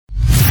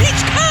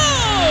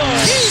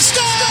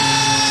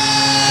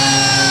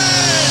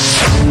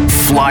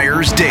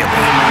Flyers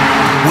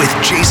Daily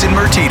with Jason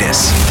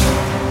Martinez.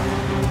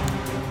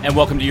 And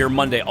welcome to your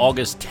Monday,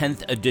 August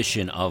 10th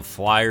edition of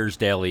Flyers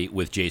Daily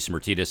with Jason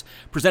Martinez,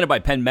 presented by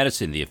Penn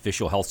Medicine, the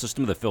official health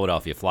system of the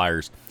Philadelphia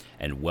Flyers,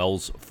 and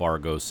Wells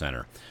Fargo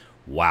Center.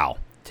 Wow.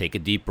 Take a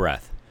deep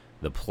breath.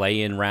 The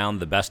play-in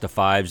round, the best of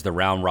fives, the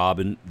round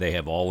robin, they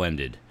have all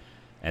ended.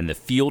 And the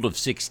field of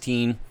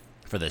 16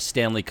 for the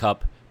Stanley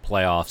Cup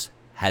playoffs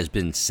has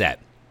been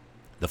set.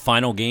 The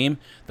final game,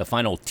 the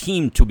final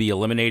team to be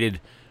eliminated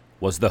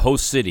was the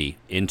host city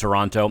in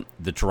Toronto,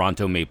 the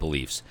Toronto Maple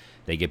Leafs.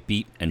 They get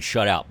beat and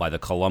shut out by the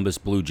Columbus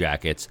Blue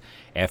Jackets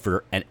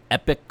after an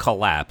epic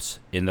collapse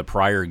in the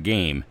prior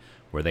game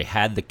where they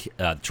had the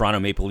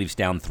Toronto Maple Leafs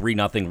down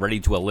 3-0, ready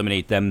to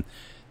eliminate them.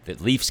 The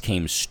Leafs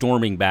came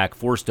storming back,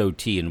 forced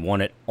OT, and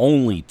won it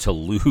only to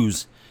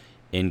lose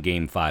in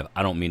Game 5.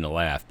 I don't mean to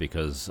laugh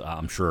because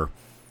I'm sure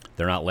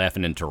they're not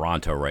laughing in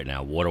Toronto right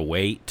now. What a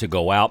way to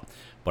go out.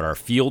 But our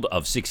field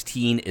of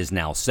 16 is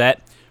now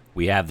set.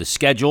 We have the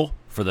schedule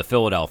for the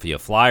Philadelphia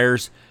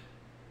Flyers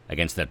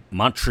against the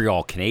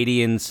Montreal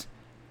Canadiens.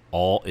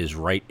 All is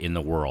right in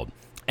the world.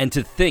 And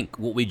to think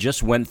what we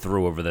just went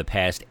through over the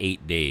past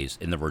 8 days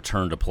in the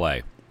return to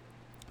play.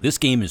 This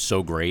game is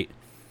so great,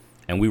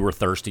 and we were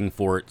thirsting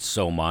for it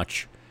so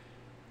much.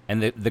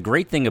 And the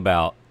great thing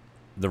about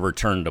the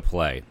return to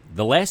play,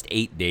 the last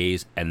 8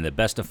 days and the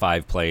best of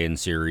 5 play-in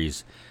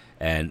series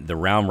and the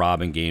round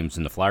robin games,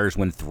 and the Flyers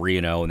went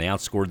 3-0, and they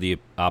outscored the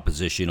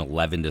opposition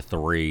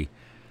 11-3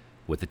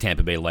 with the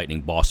Tampa Bay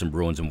Lightning, Boston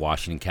Bruins, and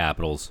Washington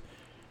Capitals.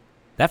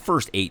 That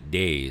first 8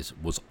 days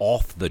was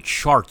off the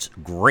charts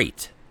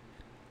great.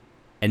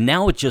 And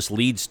now it just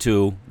leads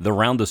to the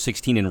round of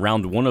 16 and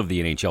round 1 of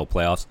the NHL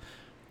playoffs,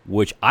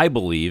 which I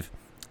believe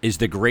is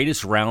the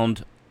greatest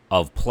round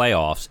of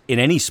playoffs in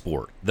any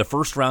sport. The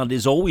first round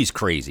is always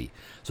crazy.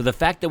 So the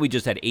fact that we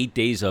just had 8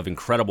 days of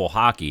incredible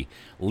hockey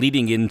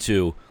leading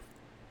into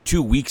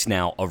 2 weeks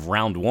now of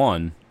round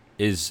 1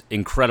 is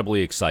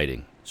incredibly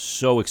exciting.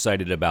 So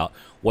excited about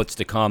what's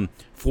to come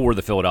for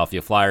the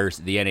Philadelphia Flyers,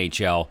 the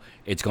NHL.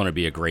 It's going to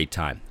be a great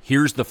time.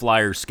 Here's the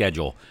Flyers'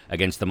 schedule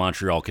against the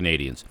Montreal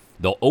Canadiens.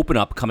 They'll open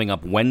up coming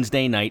up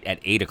Wednesday night at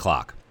 8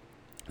 o'clock.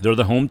 They're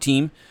the home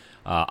team.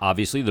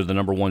 Obviously, they're the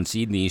number 1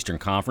 seed in the Eastern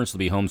Conference. They'll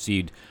be home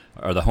seed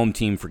or the home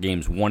team for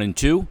games 1 and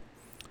 2,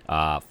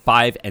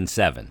 5 and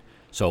 7.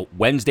 So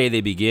Wednesday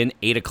they begin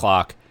 8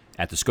 o'clock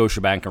at the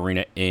Scotiabank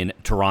Arena in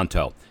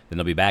Toronto. Then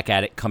they'll be back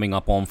at it coming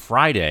up on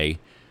Friday,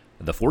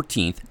 the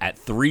 14th at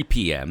 3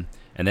 p.m.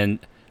 And then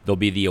there'll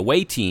be the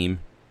away team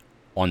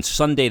on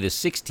Sunday the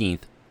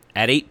 16th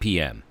at 8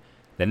 p.m.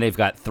 Then they've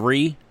got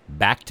 3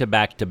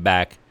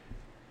 back-to-back-to-back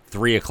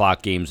 3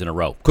 o'clock games in a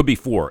row. Could be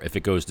 4 if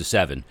it goes to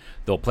 7.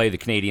 They'll play the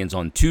Canadiens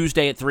on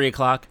Tuesday at 3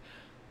 o'clock,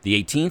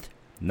 the 18th,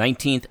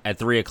 19th at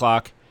 3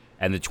 o'clock,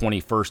 and the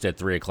 21st at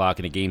 3 o'clock,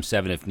 and a Game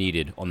 7 if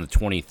needed on the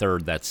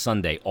 23rd, that's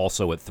Sunday,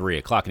 also at 3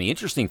 o'clock. And the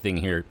interesting thing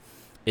here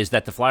is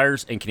that the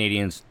Flyers and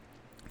Canadiens,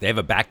 they have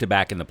a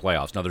back-to-back in the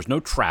playoffs. Now, there's no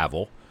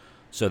travel,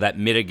 so that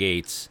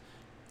mitigates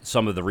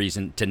some of the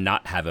reason to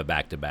not have a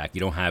back-to-back.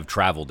 You don't have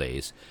travel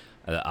days.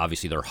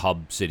 Obviously, their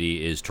hub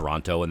city is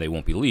Toronto, and they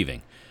won't be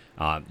leaving.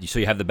 So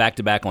you have the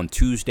back-to-back on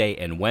Tuesday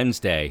and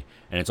Wednesday,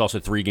 and it's also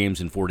 3 games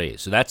in 4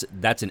 days. So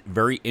that's a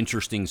very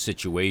interesting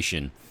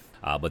situation.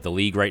 But the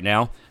league right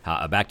now,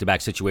 a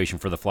back-to-back situation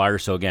for the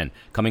Flyers. So again,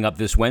 coming up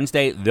this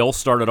Wednesday, they'll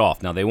start it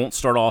off. Now, they won't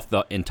start off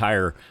the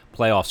entire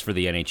playoffs for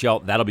the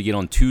NHL. That'll begin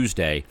on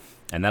Tuesday,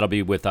 and that'll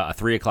be with a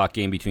 3 o'clock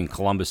game between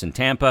Columbus and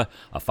Tampa,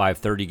 a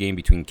 5:30 game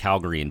between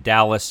Calgary and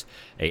Dallas,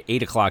 a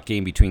 8 o'clock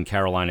game between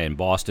Carolina and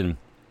Boston,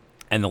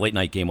 and the late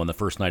night game on the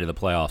first night of the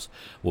playoffs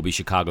will be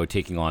Chicago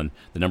taking on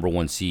the number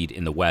 1 seed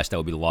in the West. That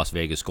will be the Las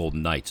Vegas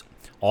Golden Knights.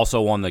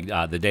 Also on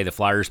the day the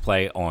Flyers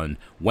play on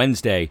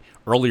Wednesday,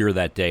 earlier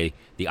that day,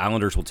 the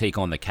Islanders will take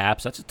on the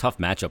Caps. That's a tough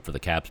matchup for the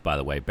Caps, by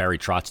the way. Barry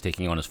Trotz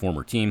taking on his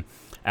former team.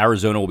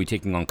 Arizona will be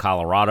taking on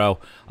Colorado.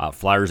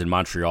 Flyers in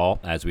Montreal,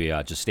 as we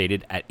just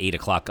stated, at 8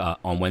 o'clock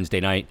on Wednesday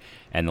night.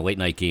 And the late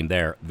night game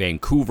there,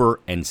 Vancouver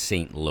and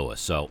St. Louis.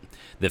 So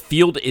the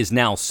field is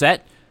now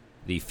set.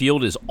 The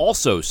field is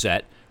also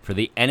set for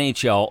the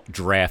NHL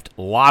Draft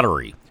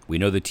Lottery. We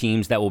know the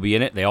teams that will be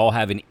in it. They all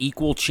have an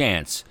equal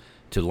chance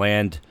to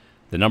land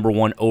the number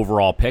 1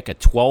 overall pick. A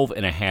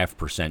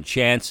 12.5%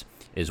 chance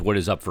is what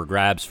is up for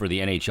grabs for the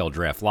NHL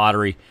Draft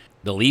Lottery.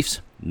 The Leafs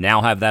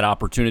now have that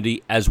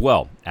opportunity as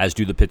well, as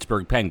do the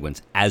Pittsburgh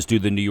Penguins, as do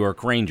the New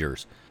York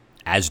Rangers,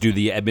 as do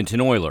the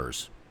Edmonton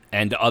Oilers,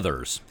 and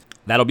others.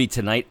 That'll be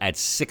tonight at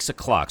 6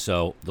 o'clock.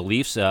 So the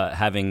Leafs,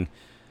 having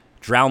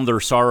drowned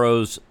their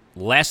sorrows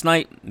last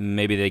night,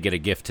 maybe they get a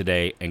gift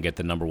today and get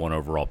the number 1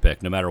 overall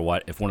pick. No matter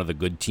what, if one of the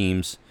good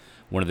teams,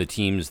 one of the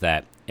teams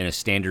that in a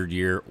standard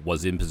year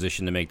was in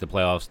position to make the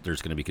playoffs,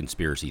 there's going to be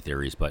conspiracy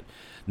theories. But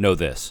know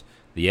this,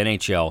 the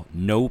NHL,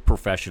 no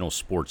professional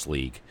sports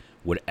league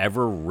would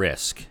ever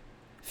risk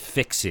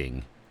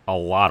fixing a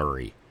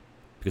lottery.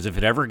 Because if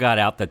it ever got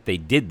out that they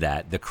did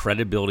that, the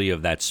credibility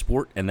of that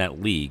sport and that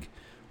league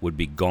would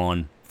be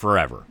gone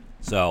forever.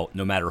 So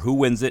no matter who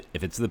wins it,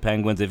 if it's the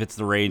Penguins, if it's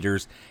the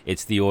Rangers,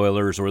 it's the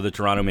Oilers, or the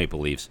Toronto Maple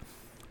Leafs,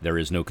 There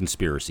is no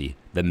conspiracy.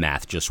 The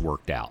math just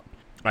worked out.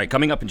 All right,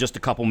 coming up in just a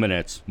couple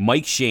minutes,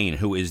 Mike Schoen,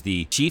 who is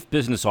the Chief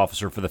Business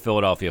Officer for the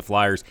Philadelphia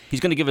Flyers, he's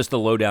going to give us the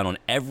lowdown on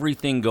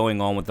everything going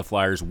on with the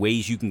Flyers,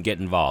 ways you can get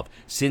involved.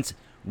 Since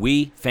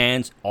we,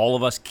 fans, all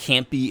of us,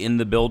 can't be in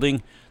the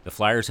building, the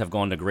Flyers have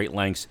gone to great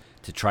lengths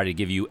to try to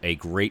give you a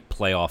great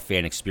playoff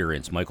fan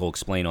experience. Mike will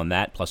explain on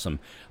that, plus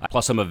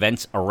some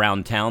events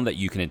around town that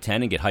you can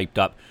attend and get hyped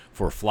up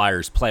for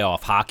Flyers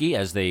playoff hockey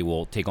as they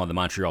will take on the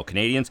Montreal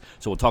Canadiens.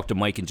 So we'll talk to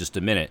Mike in just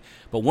a minute.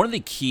 But one of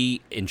the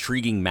key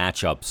intriguing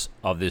matchups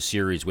of this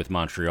series with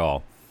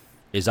Montreal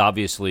is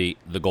obviously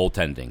the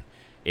goaltending.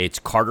 It's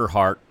Carter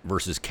Hart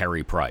versus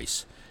Carey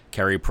Price.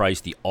 Carey Price,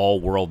 the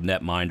all-world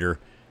netminder,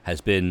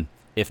 has been,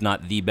 if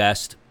not the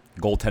best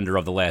goaltender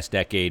of the last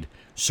decade,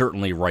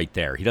 certainly right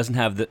there. He doesn't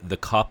have the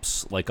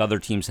cups like other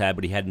teams had,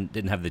 but he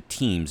didn't have the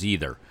teams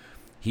either.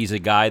 He's a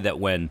guy that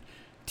when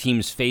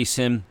teams face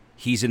him,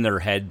 he's in their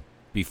head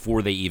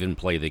before they even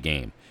play the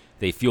game.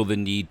 They feel the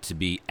need to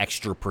be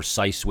extra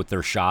precise with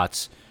their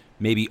shots,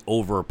 maybe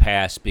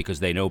overpass because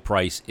they know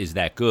Price is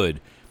that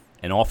good,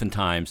 and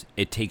oftentimes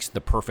it takes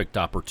the perfect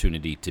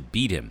opportunity to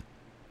beat him.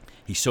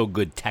 He's so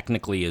good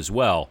technically as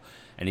well,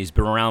 and he's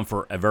been around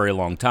for a very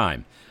long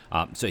time.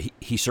 So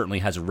he certainly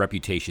has a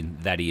reputation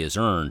that he has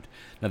earned.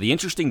 Now, the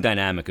interesting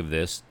dynamic of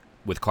this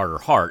with Carter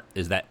Hart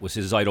is that was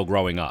his idol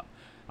growing up.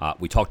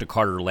 We talked to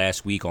Carter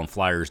last week on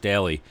Flyers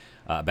Daily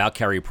about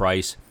Carey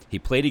Price. He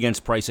played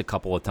against Price a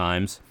couple of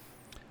times,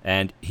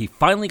 and he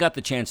finally got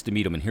the chance to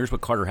meet him. And here's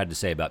what Carter had to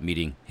say about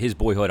meeting his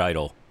boyhood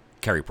idol,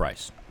 Carey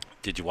Price.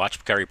 Did you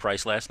watch Carey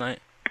Price last night?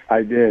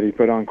 I did. He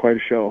put on quite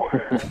a show.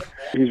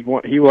 He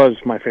was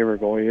my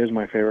favorite goalie. He is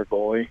my favorite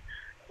goalie.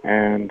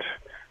 And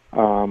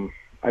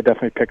I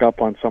definitely pick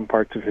up on some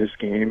parts of his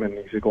game, and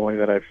he's a goalie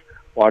that I've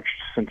watched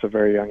since a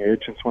very young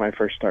age, since when I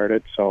first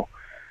started. So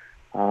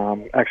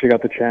actually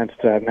got the chance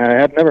to, and I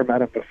had never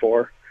met him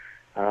before.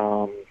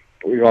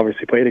 We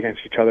obviously played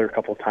against each other a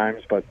couple of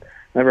times, but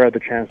never had the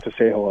chance to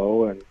say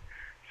hello. And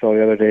so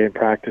the other day in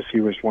practice, he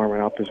was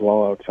warming up as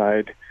well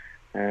outside,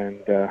 and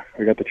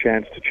we got the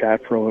chance to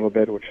chat for a little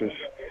bit, which was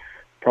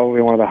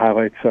probably one of the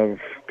highlights of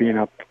being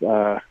up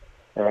or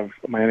of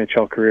my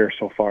NHL career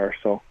so far.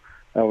 So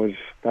that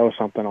was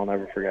something I'll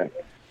never forget.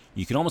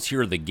 You can almost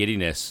hear the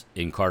giddiness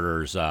in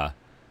Carter's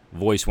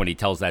voice when he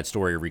tells that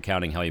story,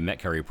 recounting how he met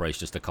Carey Price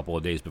just a couple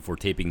of days before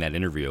taping that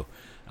interview,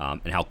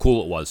 and how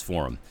cool it was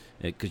for him.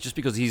 Just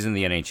because he's in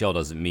the NHL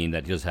doesn't mean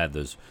that he does have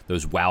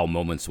those wow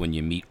moments when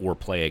you meet or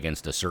play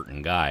against a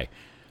certain guy.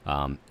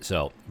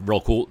 So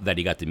real cool that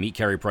he got to meet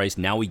Carey Price.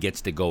 Now he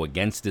gets to go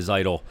against his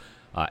idol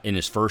in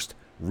his first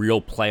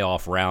real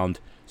playoff round.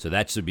 So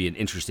that should be an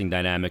interesting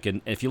dynamic.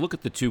 And if you look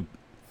at the two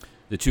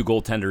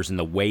goaltenders and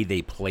the way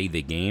they play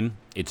the game,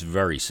 it's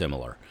very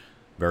similar.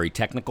 Very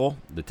technical.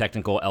 The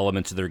technical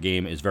elements of their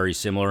game is very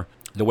similar.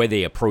 The way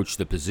they approach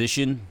the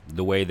position,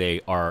 the way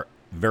they are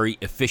very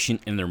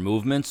efficient in their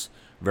movements,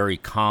 very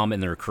calm in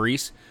their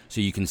crease.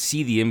 So you can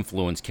see the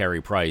influence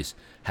Carey Price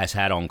has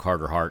had on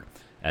Carter Hart,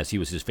 as he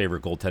was his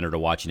favorite goaltender to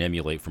watch and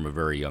emulate from a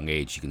very young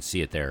age. You can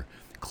see it there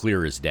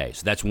clear as day.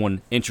 So that's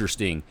one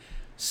interesting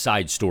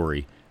side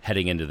story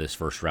heading into this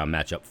first-round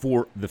matchup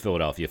for the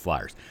Philadelphia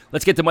Flyers.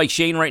 Let's get to Mike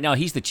Schoen right now.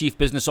 He's the Chief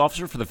Business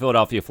Officer for the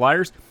Philadelphia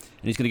Flyers,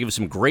 and he's going to give us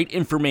some great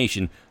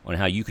information on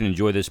how you can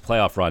enjoy this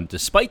playoff run,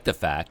 despite the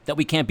fact that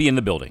we can't be in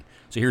the building.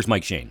 So here's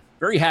Mike Schoen.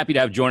 Very happy to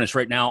have join us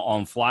right now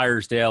on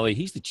Flyers Daily.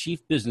 He's the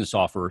Chief Business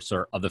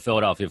Officer of the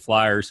Philadelphia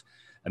Flyers.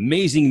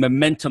 Amazing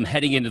momentum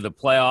heading into the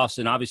playoffs,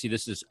 and obviously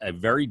this is a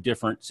very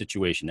different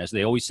situation, as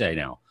they always say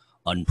now,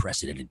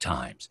 unprecedented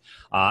times.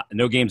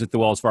 No games at the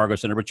Wells Fargo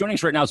Center, but joining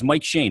us right now is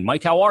Mike Schoen.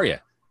 Mike, how are you?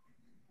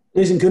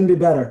 Jason, couldn't be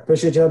better.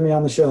 Appreciate you having me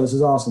on the show. This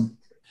is awesome.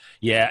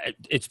 Yeah,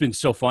 it's been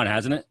so fun,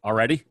 hasn't it,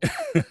 already?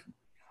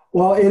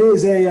 Well, it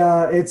is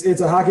it's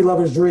a hockey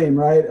lover's dream,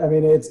 right? I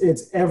mean,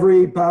 it's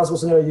every possible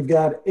scenario. You've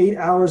got 8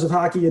 hours of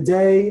hockey a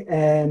day,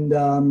 and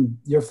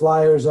your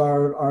Flyers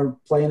are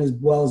playing as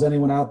well as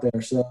anyone out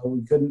there. So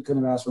we couldn't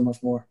have asked for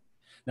much more.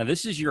 Now,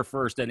 this is your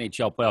first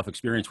NHL playoff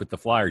experience with the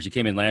Flyers. You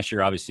came in last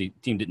year. Obviously, the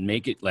team didn't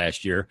make it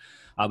last year.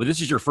 But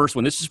this is your first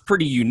one. This is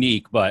pretty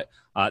unique, but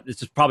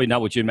this is probably not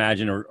what you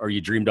imagined or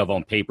you dreamed of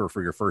on paper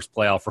for your first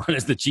playoff run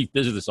as the Chief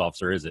Business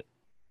Officer, is it?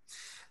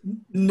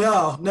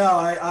 No.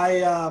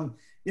 I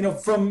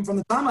from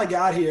the time I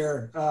got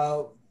here, a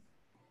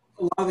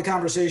lot of the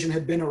conversation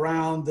had been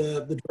around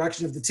the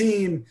direction of the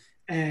team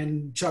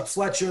and Chuck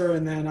Fletcher,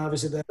 and then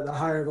obviously the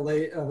hire of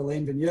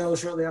Alain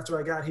Vigneault shortly after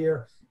I got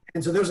here.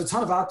 And so there was a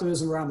ton of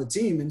optimism around the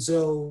team. And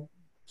so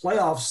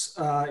playoffs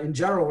in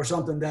general were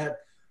something that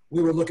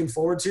we were looking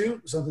forward to,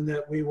 something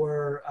that we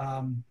were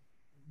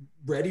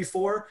ready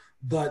for,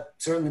 but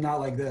certainly not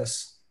like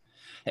this.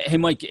 Hey,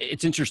 Mike,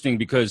 it's interesting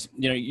because,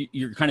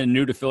 you're kind of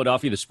new to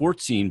Philadelphia, the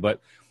sports scene,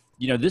 but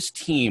this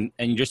team,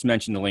 and you just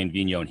mentioned Alain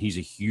Vigneault, and he's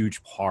a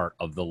huge part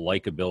of the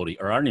likability,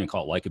 or I don't even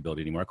call it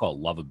likability anymore. I call it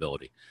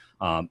lovability.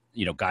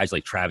 Guys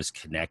like Travis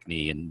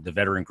Konechny and the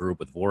veteran group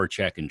with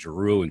Voracek and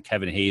Giroux and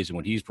Kevin Hayes and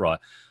what he's brought.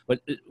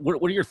 But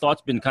what are your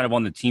thoughts been kind of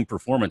on the team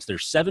performance? They're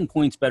 7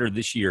 points better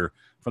this year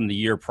from the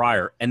year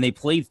prior, and they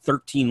played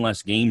 13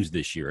 less games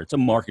this year. It's a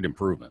market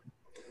improvement.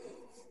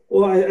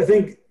 Well, I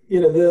think,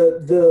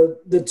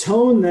 the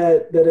tone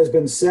that has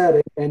been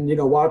set, and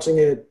watching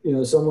it,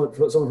 someone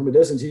from a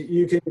distance,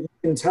 you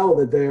can tell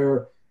that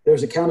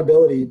there's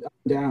accountability up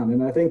and down.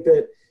 And I think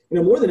that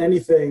more than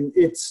anything,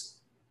 it's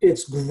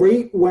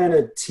great when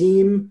a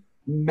team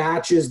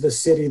matches the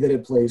city that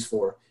it plays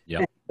for.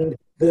 Yep. And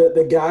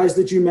the guys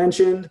that you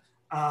mentioned,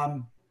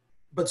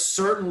 but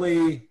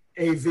certainly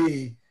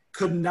AV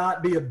could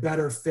not be a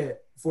better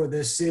fit for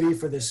this city,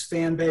 for this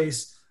fan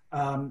base.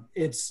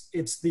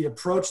 It's the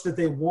approach that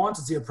they want.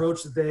 It's the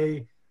approach that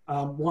they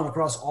want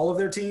across all of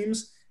their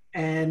teams,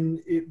 and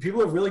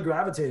people have really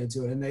gravitated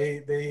to it, and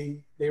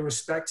they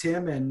respect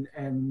him,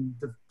 and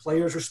the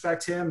players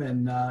respect him,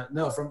 and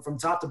from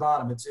top to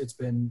bottom, it's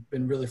been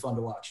really fun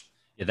to watch.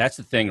 Yeah, that's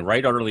the thing.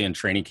 Right early in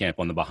training camp,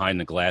 on the behind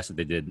the glass that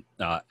they did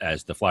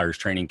as the Flyers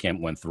training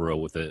camp went through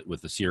with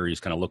the series,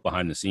 kind of look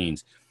behind the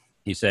scenes.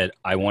 He said,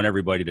 I want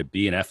everybody to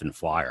be an effing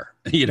Flyer.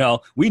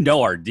 We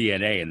know our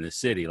DNA in the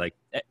city. Like,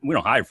 we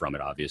don't hide from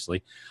it,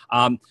 obviously.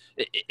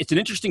 It's an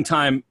interesting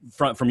time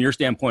from your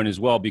standpoint as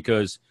well,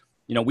 because,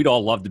 we'd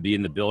all love to be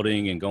in the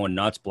building and going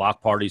nuts,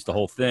 block parties, the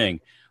whole thing.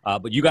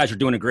 But you guys are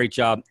doing a great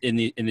job in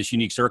this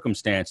unique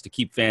circumstance to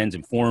keep fans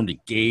informed,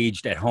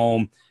 engaged at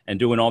home, and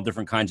doing all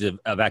different kinds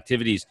of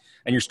activities.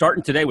 And you're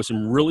starting today with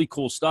some really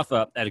cool stuff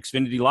at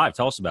Xfinity Live.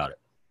 Tell us about it.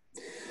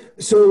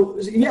 So,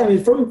 yeah, I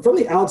mean, from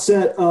the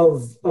outset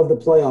of the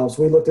playoffs,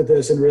 we looked at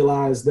this and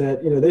realized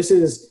that, this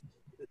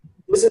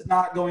is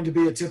not going to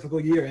be a typical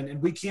year,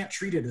 and we can't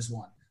treat it as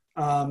one.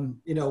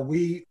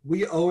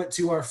 We owe it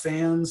to our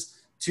fans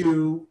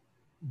to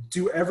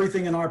do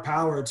everything in our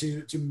power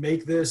to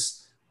make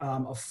this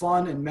a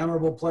fun and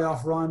memorable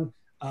playoff run,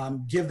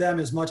 give them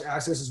as much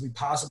access as we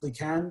possibly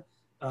can.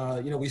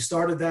 We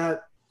started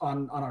that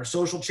on our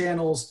social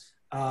channels,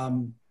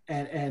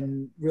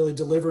 and really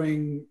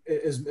delivering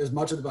as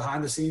much of the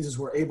behind the scenes as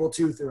we're able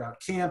to throughout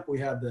camp. We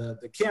had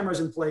the cameras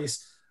in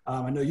place.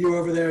 I know you were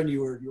over there and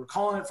you were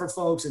calling it for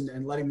folks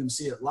and letting them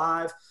see it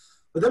live.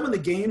 But then when the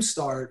games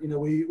start,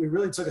 we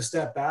really took a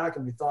step back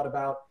and we thought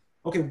about,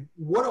 okay,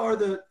 what are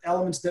the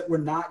elements that we're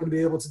not going to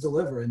be able to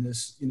deliver in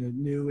this,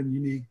 new and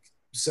unique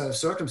set of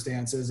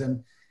circumstances?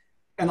 And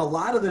a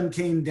lot of them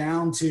came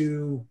down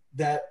to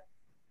that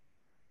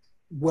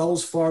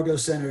Wells Fargo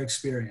Center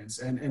experience,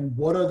 and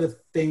what are the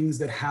things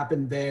that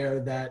happen there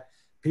that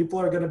people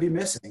are going to be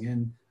missing.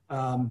 And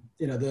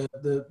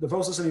the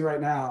folks listening right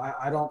now,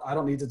 I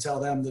don't need to tell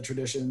them the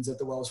traditions at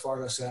the Wells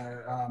Fargo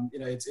Center.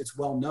 It's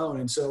well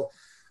known. And so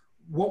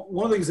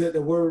one of the things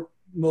that we're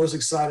most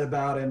excited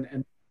about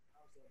and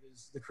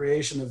is the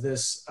creation of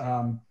this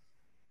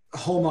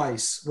home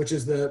ice, which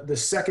is the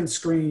second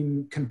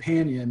screen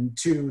companion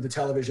to the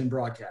television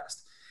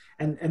broadcast.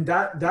 And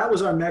that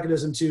was our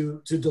mechanism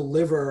to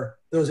deliver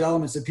those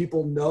elements that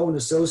people know and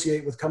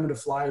associate with coming to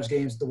Flyers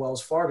games at the Wells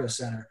Fargo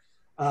Center.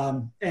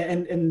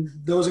 And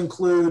those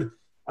include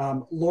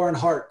Lauren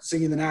Hart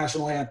singing the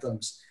national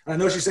anthems. And I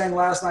know she sang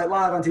Last Night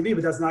Live on TV,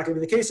 but that's not going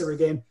to be the case every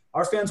game.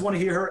 Our fans want to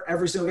hear her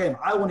every single game.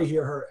 I want to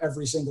hear her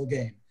every single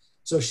game.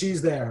 So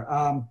she's there.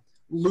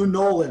 Lou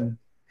Nolan,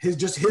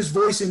 his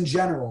voice in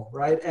general,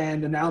 right?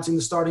 And announcing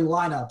the starting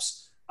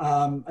lineups.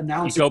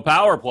 Announcing Pico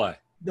power play.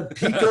 The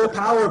Pico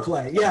power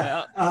play.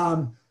 Yeah.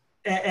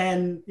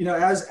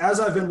 As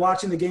I've been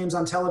watching the games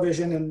on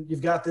television, and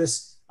you've got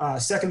this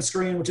second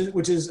screen,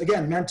 which is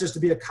again meant just to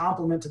be a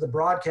complement to the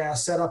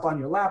broadcast, set up on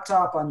your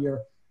laptop, on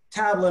your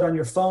tablet, on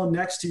your phone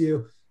next to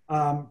you.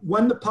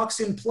 When the puck's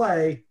in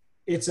play,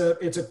 it's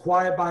a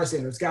quiet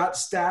bystander. It's got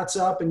stats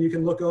up, and you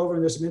can look over,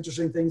 and there's some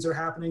interesting things that are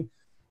happening.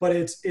 But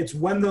it's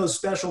when those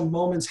special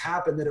moments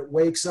happen that it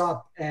wakes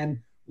up, and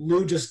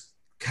Lou just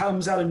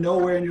comes out of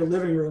nowhere in your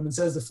living room and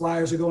says the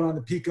Flyers are going on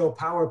the Pico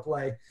power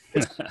play.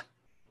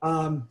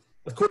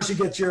 Of course, you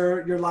get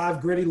your live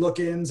gritty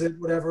look-ins and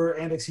whatever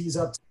antics he's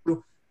up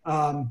to.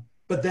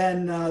 But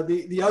then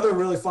the other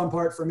really fun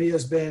part for me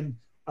has been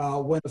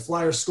when the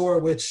Flyers score,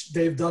 which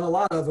they've done a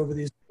lot of over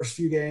these first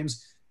few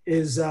games,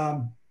 is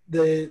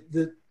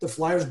the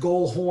Flyers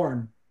goal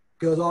horn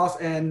goes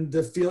off and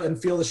the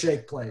feel the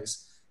shake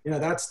plays.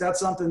 That's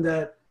something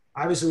that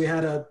obviously we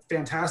had a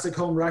fantastic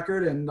home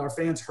record, and our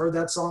fans heard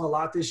that song a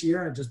lot this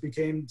year, and it just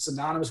became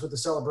synonymous with the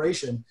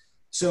celebration.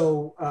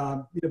 So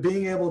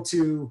being able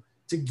to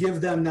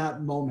give them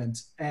that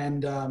moment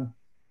and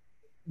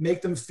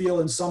make them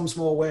feel in some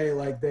small way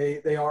like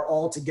they are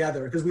all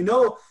together, because we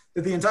know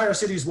that the entire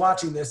city is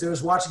watching this. They're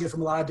just watching it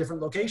from a lot of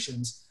different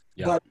locations.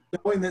 Yeah. But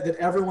knowing that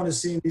everyone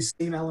is seeing these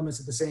same elements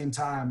at the same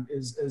time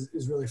is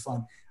really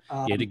fun.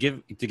 To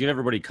give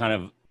everybody kind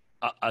of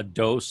a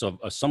dose of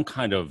some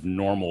kind of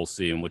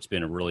normalcy in what's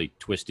been a really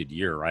twisted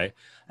year, right?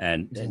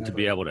 And to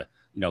be able to,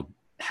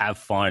 have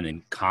fun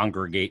and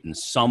congregate in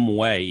some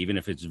way, even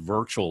if it's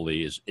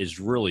virtually, is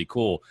really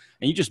cool.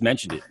 And you just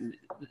mentioned it.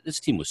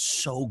 This team was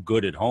so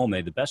good at home. They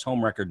had the best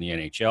home record in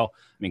the NHL.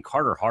 I mean,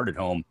 Carter Hart at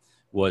home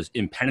was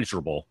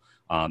impenetrable.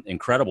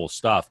 Incredible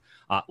stuff.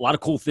 A lot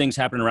of cool things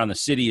happening around the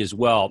city as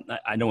well.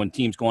 I know when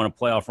teams go on a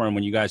playoff run,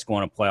 when you guys go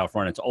on a playoff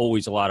run, it's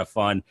always a lot of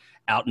fun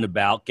out and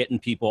about, getting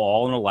people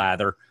all in a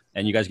lather.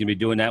 And you guys going to be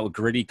doing that with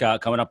Gritty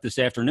coming up this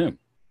afternoon.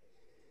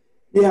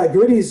 Yeah,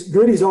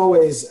 Gritty's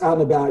always out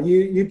and about.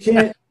 You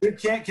can't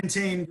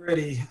contain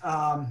Gritty.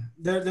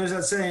 There's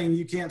that saying,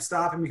 you can't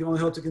stop him, you can only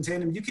hope to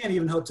contain him. You can't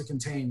even hope to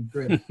contain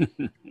Gritty.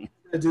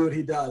 To do what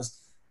he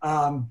does.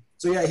 So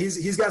yeah,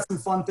 he's got some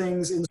fun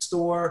things in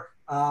store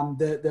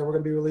that we're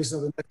going to be releasing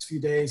over the next few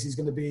days. He's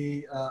going to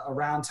be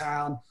around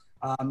town.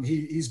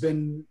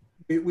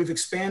 We've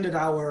expanded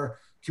our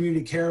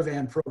community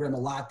caravan program a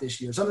lot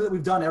this year. Something that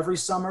we've done every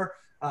summer.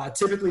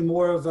 Typically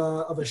more of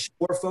a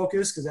shore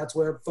focus because that's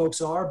where folks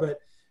are. But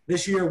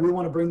this year we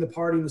want to bring the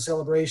party and the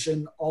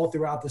celebration all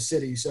throughout the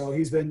city. So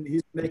he's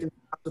making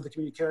the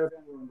community caravan.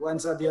 We were in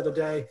Glenside the other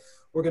day.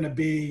 We're going to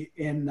be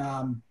in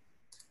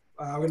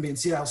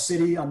Seattle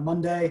City on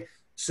Monday.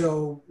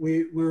 So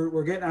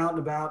we're getting out and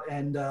about,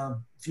 and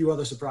a few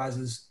other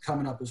surprises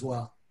coming up as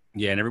well.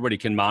 Yeah, and everybody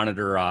can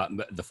monitor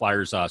the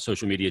Flyers'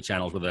 social media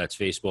channels, whether that's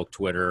Facebook,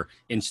 Twitter,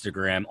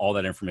 Instagram. All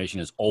that information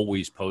is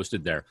always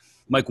posted there.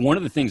 Mike, one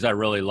of the things I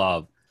really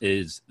love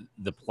is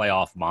the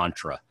playoff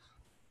mantra.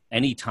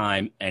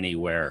 Anytime,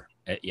 anywhere.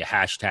 You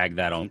hashtag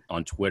that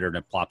on Twitter, and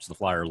it plops the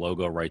Flyer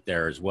logo right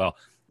there as well.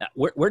 Now,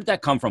 where did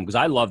that come from? Because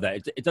I love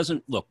that. It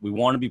doesn't – look, we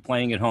want to be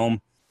playing at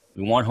home.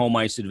 We want home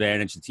ice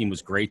advantage. The team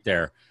was great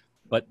there.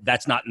 But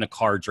that's not in the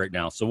cards right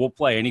now. So we'll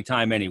play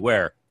anytime,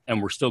 anywhere,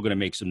 and we're still going to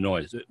make some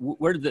noise.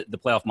 Where did the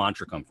playoff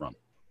mantra come from?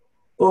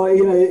 Well,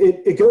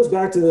 it goes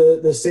back to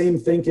the same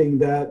thinking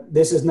that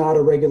this is not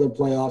a regular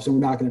playoffs and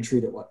we're not going to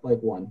treat it like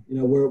one.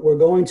 We're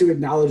going to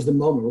acknowledge the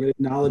moment. We're going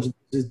to acknowledge this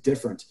is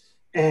different.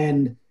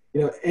 And,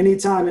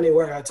 anytime,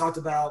 anywhere, I talked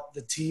about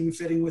the team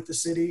fitting with the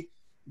city,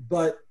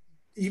 but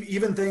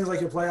even things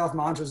like your playoff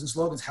mantras and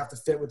slogans have to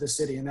fit with the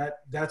city. And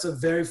that's a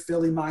very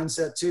Philly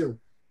mindset too.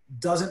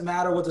 Doesn't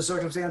matter what the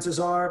circumstances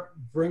are,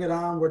 bring it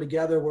on. We're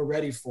together. We're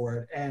ready for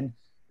it. And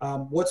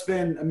what's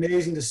been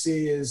amazing to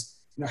see is,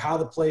 how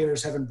the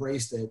players have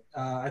embraced it.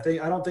 I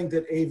don't think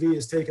that AV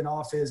has taken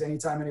off his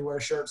Anytime Anywhere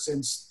shirt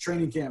since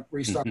training camp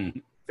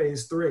restarted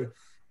phase 3.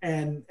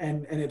 And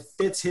it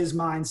fits his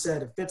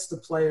mindset. It fits the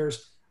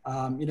players.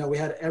 We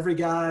had every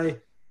guy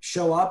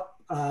show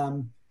up.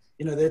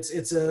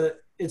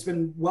 It's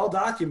been well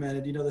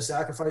documented, the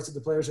sacrifice that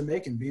the players are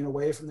making, being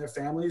away from their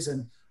families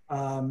and,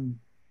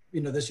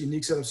 this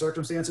unique set of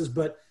circumstances.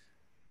 But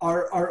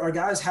our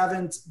guys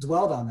haven't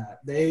dwelled on that.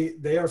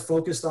 They are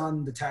focused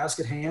on the task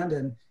at hand,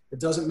 and it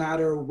doesn't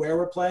matter where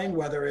we're playing,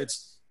 whether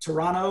it's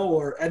Toronto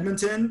or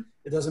Edmonton.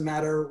 It doesn't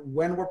matter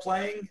when we're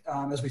playing.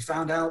 As we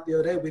found out the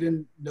other day, we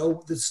didn't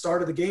know the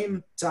start of the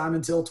game time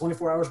until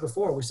 24 hours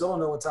before. We still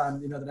don't know what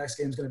time, the next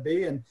game is going to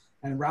be. And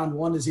round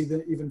one is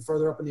even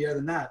further up in the air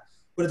than that.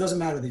 But it doesn't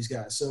matter to these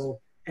guys.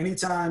 So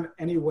anytime,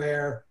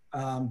 anywhere,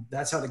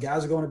 that's how the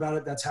guys are going about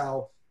it. That's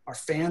how our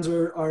fans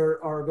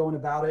are going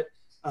about it.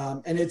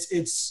 And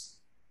it's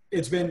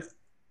been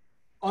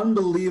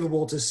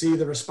unbelievable to see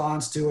the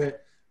response to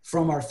it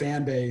from our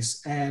fan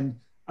base, and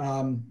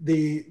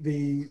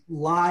the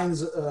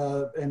lines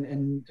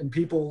and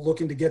people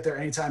looking to get their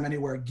Anytime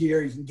Anywhere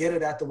gear. You can get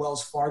it at the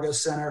Wells Fargo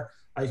Center.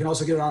 You can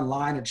also get it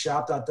online at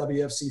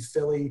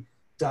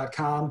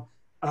shop.wfcphilly.com.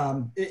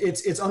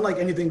 It's unlike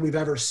anything we've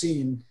ever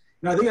seen.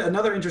 I think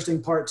another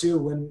interesting part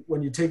too,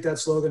 when you take that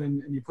slogan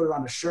and you put it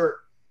on a shirt,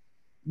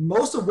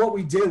 most of what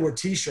we did were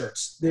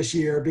T-shirts this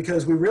year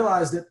because we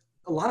realized that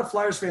a lot of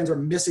Flyers fans are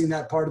missing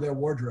that part of their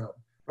wardrobe,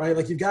 right?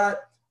 Like you've got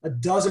a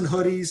dozen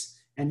hoodies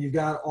and you've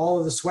got all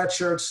of the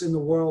sweatshirts in the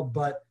world,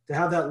 but to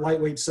have that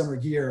lightweight summer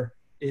gear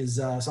is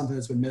something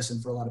that's been missing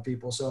for a lot of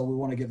people. So we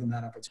want to give them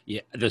that opportunity.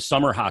 Yeah, the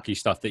summer hockey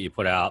stuff that you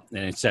put out,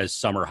 and it says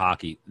summer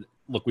hockey.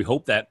 Look, we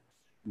hope that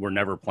we're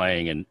never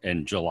playing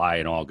in July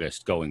and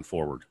August going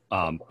forward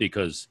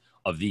because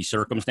of these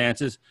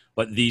circumstances,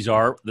 but these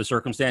are the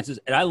circumstances.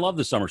 And I love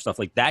the summer stuff.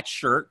 Like that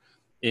shirt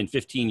in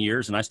 15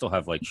 years, and I still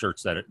have like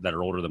shirts that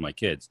are older than my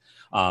kids.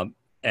 And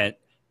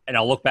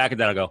I'll look back at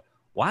that and go,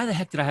 why the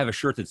heck did I have a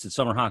shirt that said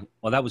summer hockey?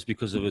 Well, that was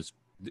because it was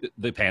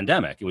the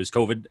pandemic. It was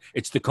COVID.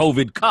 It's the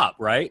COVID Cup,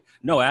 right?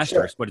 No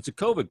asterisk, but it's a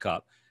COVID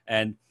Cup.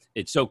 And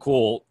it's so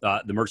cool.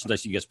 The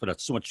merchandise you guys put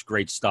out, so much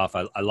great stuff.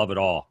 I love it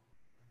all.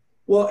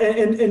 Well,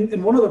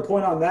 and one other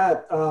point on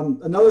that,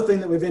 another thing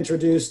that we've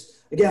introduced,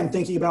 again,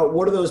 thinking about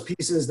what are those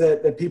pieces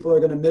that people are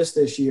going to miss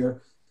this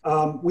year,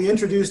 we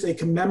introduced a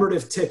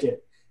commemorative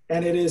ticket.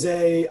 And it is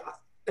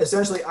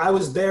essentially I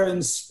was there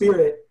in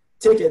spirit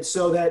ticket,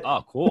 so that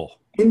cool.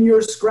 In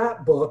your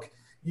scrapbook,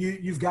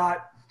 you've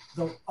got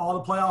all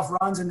the playoff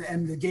runs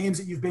and the games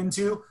that you've been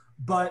to,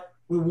 but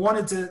we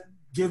wanted to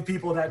give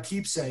people that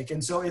keepsake.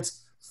 And so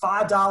it's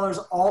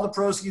 $5. All the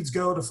proceeds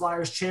go to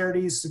Flyers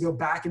charities to go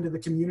back into the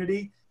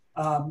community.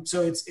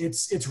 So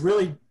it's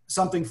really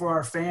something for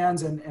our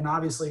fans and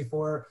obviously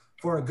for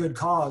for a good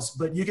cause.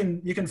 But you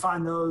can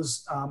find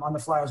those on the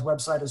Flyers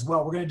website as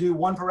well. We're going to do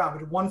one per round. We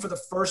did one for the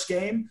first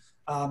game,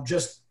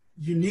 just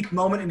unique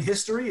moment in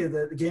history,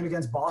 the game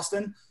against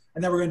Boston.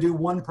 And then we're going to do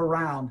one per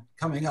round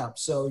coming up.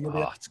 So you'll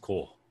be it's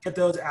cool. Get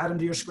those, add them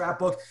to your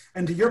scrapbook.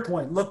 And to your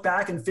point, look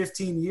back in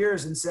 15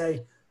 years and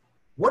say,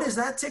 what is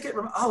that ticket?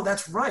 Oh,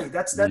 that's right.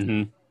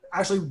 That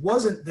actually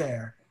wasn't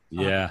there.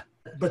 Yeah.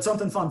 But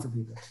something fun for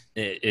people.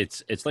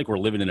 It's like we're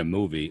living in a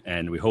movie,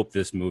 and we hope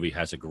this movie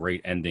has a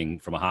great ending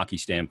from a hockey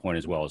standpoint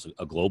as well as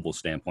a global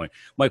standpoint.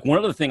 Mike, one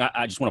other thing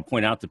I just want to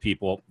point out to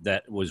people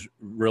that was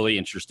really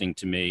interesting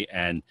to me,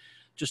 and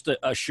just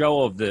a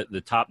show of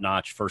the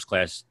top-notch first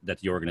class that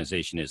the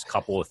organization is, a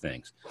couple of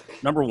things.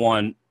 Number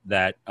one,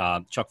 that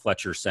Chuck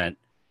Fletcher sent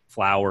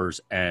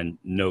flowers and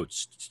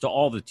notes to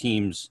all the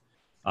teams,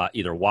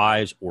 either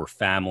wives or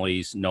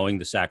families, knowing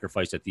the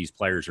sacrifice that these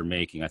players are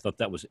making. I thought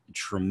that was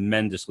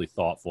tremendously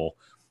thoughtful.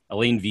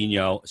 Alain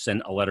Vigneault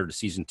sent a letter to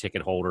season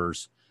ticket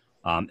holders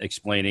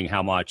explaining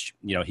how much,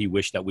 he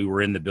wished that we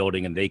were in the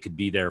building and they could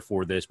be there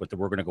for this, but that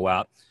we're going to go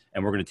out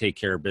and we're going to take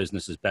care of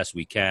business as best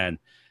we can.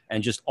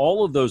 And just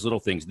all of those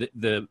little things,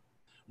 the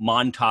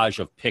montage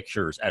of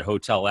pictures at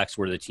Hotel X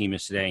where the team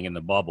is staying in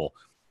the bubble,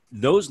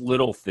 those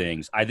little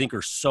things I think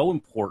are so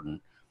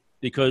important,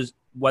 because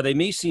while they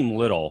may seem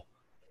little,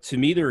 to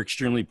me, they're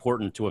extremely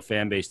important to a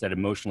fan base that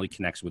emotionally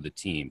connects with the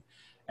team.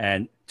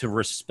 And to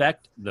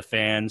respect the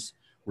fans,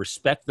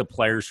 respect the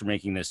players for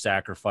making this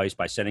sacrifice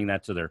by sending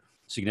that to their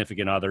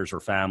significant others or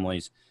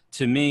families,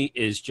 to me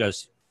is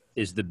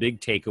the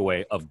big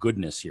takeaway of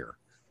goodness here.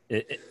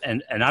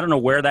 And I don't know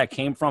where that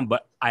came from,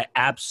 but I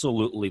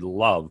absolutely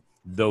love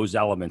those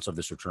elements of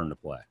this return to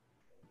play.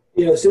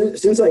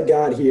 Since I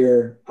got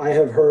here, I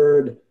have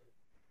heard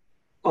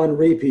on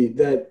repeat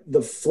that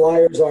the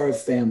Flyers are a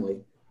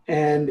family.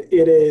 And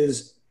it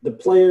is the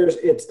players,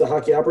 it's the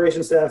hockey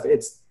operations staff,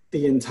 it's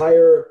the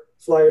entire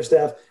Flyer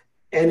staff,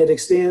 and it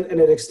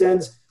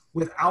extends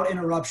without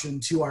interruption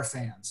to our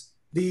fans.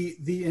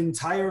 The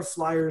entire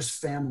Flyers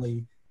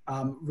family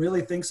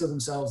really thinks of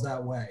themselves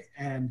that way.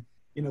 And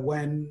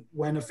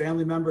when a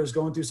family member is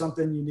going through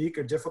something unique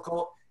or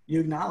difficult, you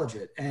acknowledge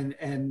it. And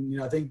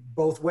I think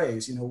both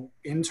ways.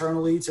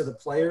 Internally to the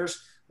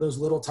players, those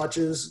little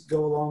touches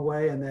go a long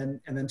way, and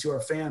then to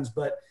our fans.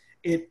 But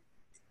it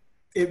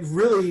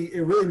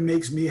really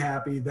makes me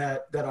happy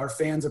that our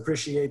fans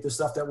appreciate the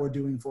stuff that we're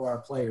doing for our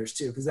players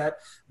too, because that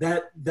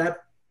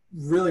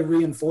really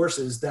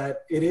reinforces that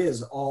it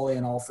is all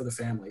in all for the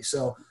family.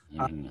 So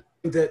I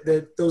think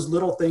that those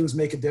little things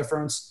make a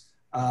difference.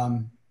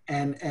 And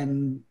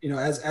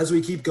as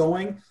we keep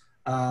going,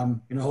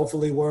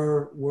 hopefully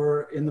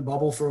we're in the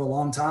bubble for a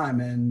long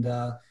time, and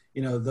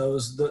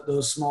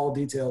those small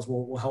details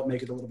will help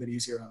make it a little bit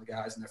easier on the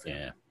guys and their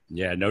family.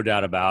 Yeah, no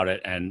doubt about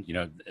it. And,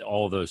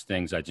 all of those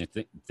things, I just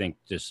think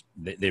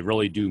they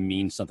really do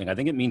mean something. I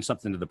think it means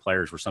something to the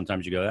players, where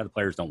sometimes you go, the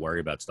players don't worry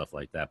about stuff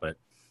like that. But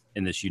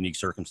in this unique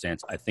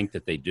circumstance, I think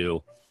that they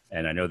do.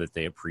 And I know that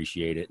they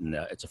appreciate it. And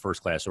it's a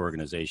first-class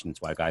organization.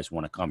 It's why guys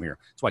want to come here.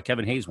 It's why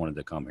Kevin Hayes wanted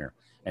to come here.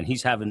 And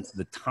he's having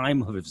the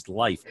time of his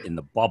life in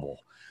the bubble.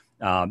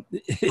 I'm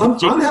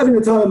having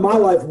the time of my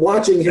life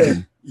watching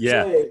him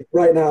play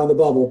right now in the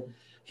bubble.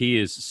 He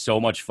is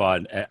so much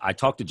fun. I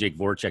talked to Jake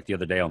Voracek the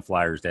other day on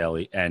Flyers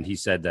Daily, and he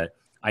said that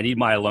I need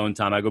my alone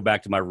time. I go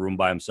back to my room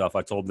by himself.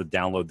 I told him to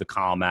download the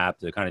Calm app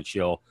to kind of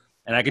chill.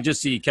 And I could just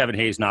see Kevin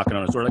Hayes knocking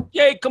on his door like,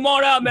 "Yay, come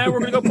on out, man. We're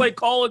going to go play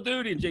Call of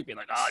Duty." And Jake being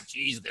like, "Oh,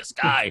 geez, this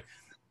guy."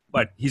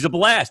 But he's a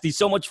blast. He's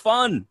so much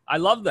fun. I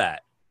love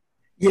that.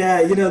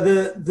 Yeah,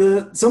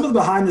 the some of the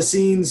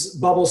behind-the-scenes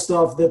bubble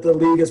stuff that the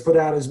league has put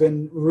out has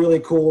been really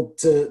cool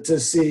to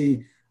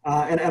see.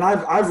 And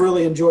I've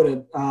really enjoyed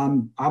it.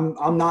 I'm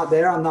not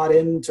there. I'm not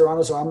in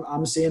Toronto, so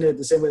I'm seeing it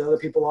the same way that other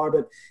people are.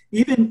 But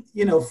even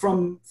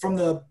from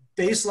the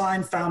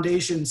baseline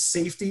foundation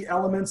safety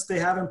elements they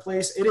have in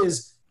place, it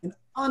is an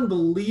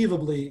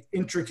unbelievably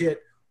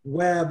intricate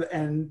web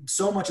and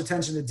so much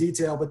attention to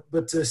detail.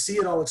 But to see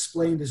it all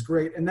explained is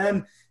great. And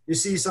then you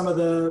see some of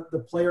the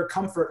player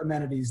comfort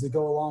amenities that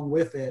go along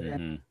with it,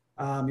 and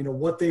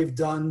what they've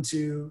done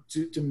to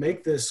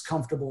make this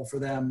comfortable for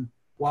them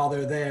while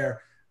they're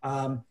there.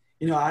 I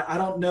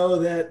don't know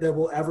that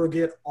we'll ever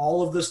get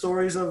all of the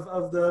stories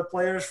of the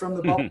players from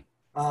the bubble,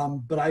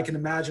 but I can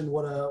imagine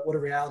what a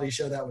reality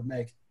show that would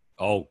make.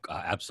 Oh,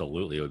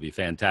 absolutely. It would be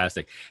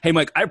fantastic. Hey,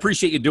 Mike, I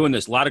appreciate you doing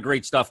this. A lot of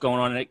great stuff going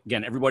on.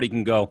 Again, everybody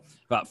can go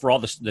for all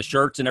the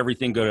shirts and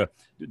everything. Go to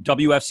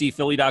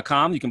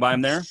WFCphilly.com. You can buy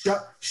them there.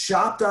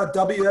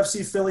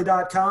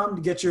 Shop.WFCphilly.com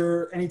to get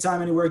your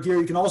anytime, anywhere gear.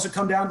 You can also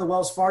come down to the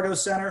Wells Fargo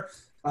Center.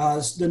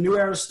 The New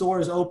Era store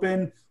is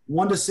open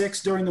 1 to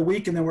 6 during the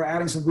week, and then we're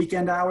adding some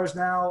weekend hours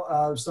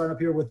now, starting up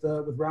here with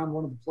round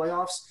 1 of the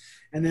playoffs.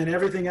 And then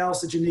everything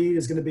else that you need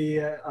is going to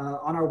be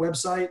on our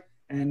website,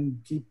 and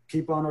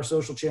keep on our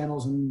social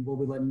channels, and we'll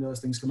be letting you know as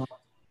things come up.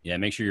 Yeah,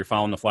 make sure you're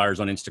following the Flyers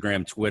on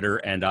Instagram, Twitter,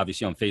 and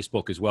obviously on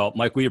Facebook as well.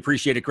 Mike, we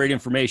appreciate it. Great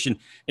information.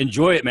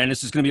 Enjoy it, man.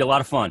 This is going to be a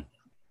lot of fun.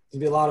 It'll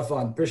be a lot of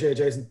fun. Appreciate it,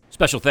 Jason.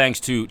 Special thanks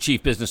to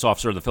Chief Business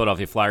Officer of the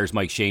Philadelphia Flyers,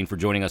 Mike Shane, for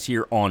joining us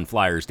here on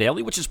Flyers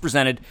Daily, which is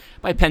presented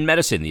by Penn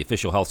Medicine, the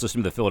official health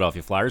system of the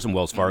Philadelphia Flyers and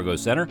Wells Fargo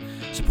Center.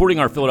 Supporting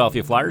our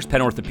Philadelphia Flyers, Penn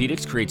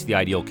Orthopedics creates the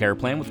ideal care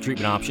plan with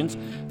treatment options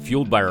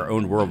fueled by our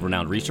own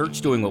world-renowned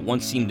research, doing what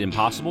once seemed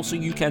impossible so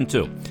you can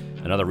too.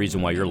 Another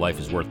reason why your life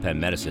is worth Penn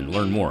Medicine.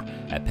 Learn more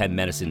at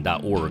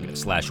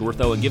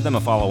pennmedicine.org/ortho and give them a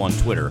follow on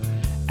Twitter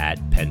at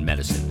Penn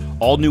Medicine.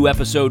 All new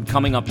episode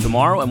coming up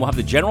tomorrow, and we'll have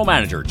the general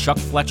manager, Chuck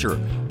Fletcher,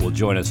 will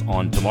join us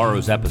on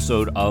tomorrow's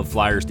episode of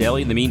Flyers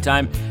Daily. In the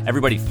meantime,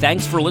 everybody,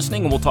 thanks for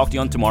listening, and we'll talk to you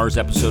on tomorrow's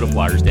episode of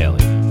Flyers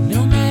Daily.